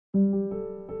What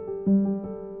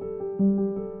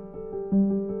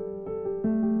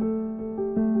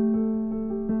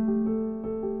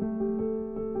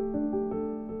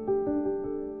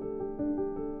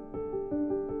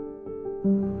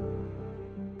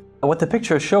the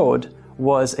picture showed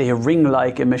was a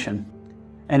ring-like emission.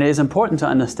 And it is important to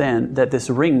understand that this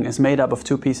ring is made up of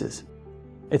two pieces.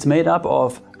 It's made up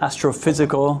of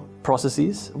astrophysical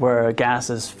processes, where gas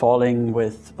is falling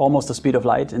with almost the speed of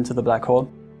light into the black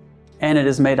hole. And it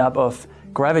is made up of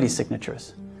gravity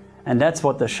signatures. And that's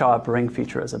what the sharp ring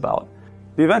feature is about.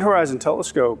 The Event Horizon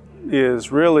Telescope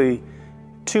is really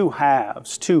two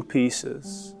halves, two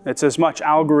pieces. It's as much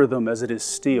algorithm as it is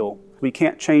steel. We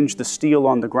can't change the steel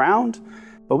on the ground,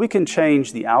 but we can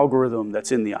change the algorithm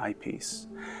that's in the eyepiece.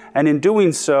 And in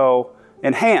doing so,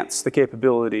 enhance the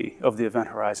capability of the Event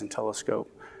Horizon Telescope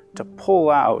to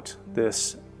pull out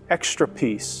this extra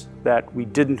piece that we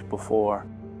didn't before.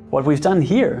 What we've done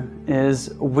here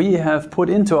is we have put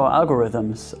into our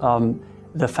algorithms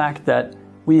the fact that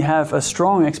we have a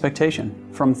strong expectation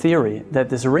from theory that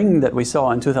this ring that we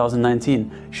saw in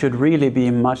 2019 should really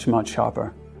be much, much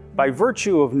sharper. By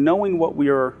virtue of knowing what we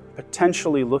are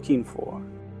potentially looking for,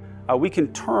 we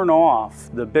can turn off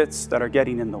the bits that are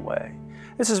getting in the way.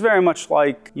 This is very much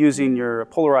like using your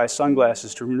polarized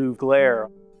sunglasses to remove glare.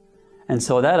 And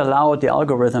so that allowed the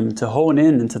algorithm to hone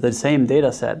in into the same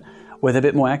data set with a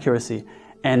bit more accuracy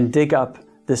and dig up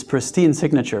this pristine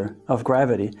signature of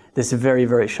gravity, this very,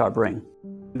 very sharp ring.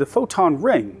 The photon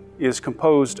ring is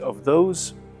composed of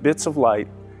those bits of light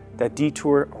that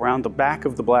detour around the back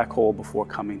of the black hole before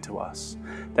coming to us,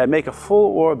 that make a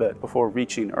full orbit before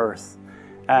reaching Earth,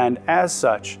 and as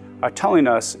such are telling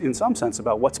us in some sense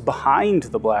about what's behind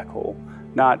the black hole,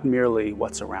 not merely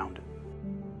what's around it.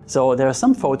 So there are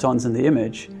some photons in the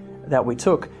image that we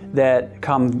took that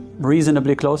come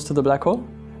reasonably close to the black hole,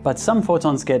 but some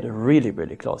photons get really,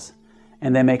 really close,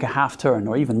 and they make a half turn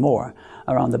or even more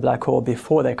around the black hole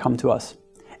before they come to us.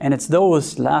 And it's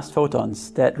those last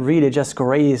photons that really just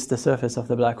graze the surface of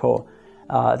the black hole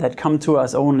that come to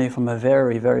us only from a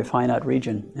very, very finite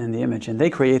region in the image, and they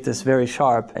create this very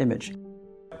sharp image.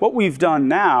 What we've done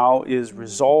now is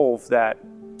resolve that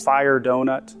fire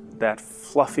donut, that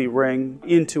fluffy ring,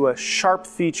 into a sharp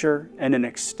feature and an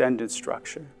extended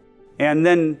structure. And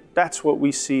then that's what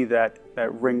we see that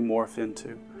ring morph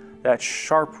into. That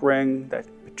sharp ring that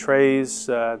betrays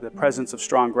the presence of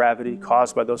strong gravity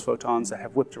caused by those photons that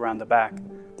have whipped around the back.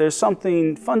 There's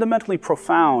something fundamentally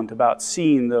profound about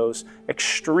seeing those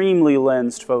extremely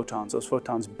lensed photons, those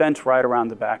photons bent right around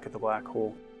the back of the black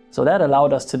hole. So that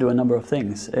allowed us to do a number of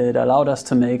things. It allowed us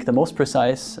to make the most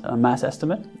precise mass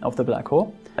estimate of the black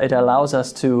hole. It allows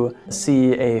us to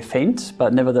see a faint,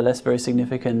 but nevertheless very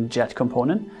significant jet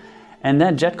component. And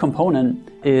that jet component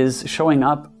is showing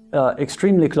up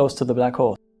extremely close to the black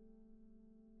hole.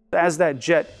 As that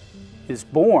jet is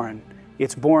born,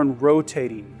 it's born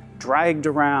rotating, dragged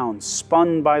around,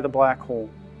 spun by the black hole,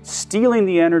 stealing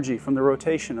the energy from the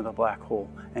rotation of the black hole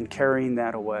and carrying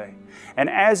that away. And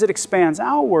as it expands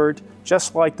outward,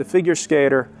 just like the figure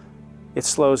skater, it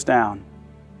slows down.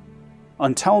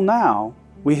 Until now,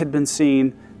 we had been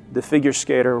seeing the figure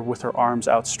skater with her arms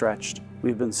outstretched.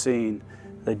 We've been seeing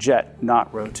the jet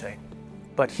not rotate.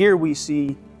 But here we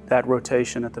see that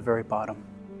rotation at the very bottom.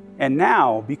 And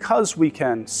now, because we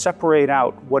can separate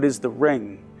out what is the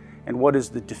ring and what is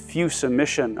the diffuse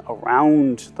emission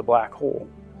around the black hole,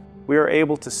 we are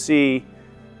able to see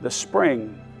the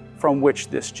spring from which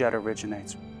this jet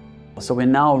originates. So we're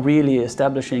now really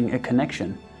establishing a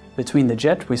connection between the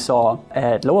jet we saw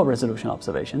at lower resolution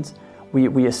observations.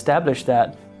 We established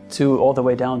that all the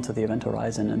way down to the event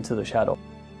horizon and to the shadow.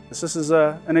 This is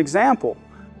an example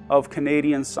of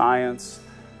Canadian science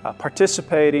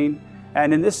participating,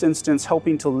 and in this instance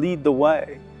helping to lead the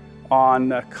way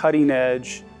on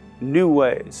cutting-edge new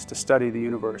ways to study the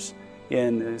universe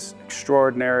in this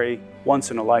extraordinary,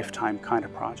 once-in-a-lifetime kind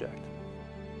of project.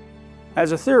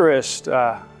 As a theorist,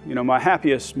 my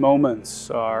happiest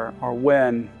moments are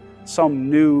when some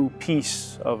new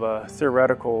piece of a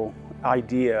theoretical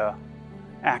idea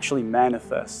actually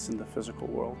manifests in the physical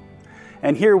world.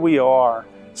 And here we are,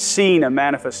 seeing a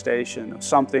manifestation of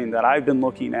something that I've been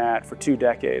looking at for 2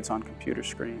 decades on computer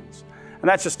screens. And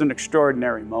that's just an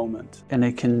extraordinary moment. And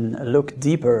it can look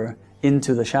deeper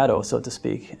into the shadow, so to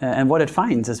speak. And what it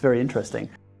finds is very interesting.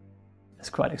 It's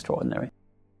quite extraordinary.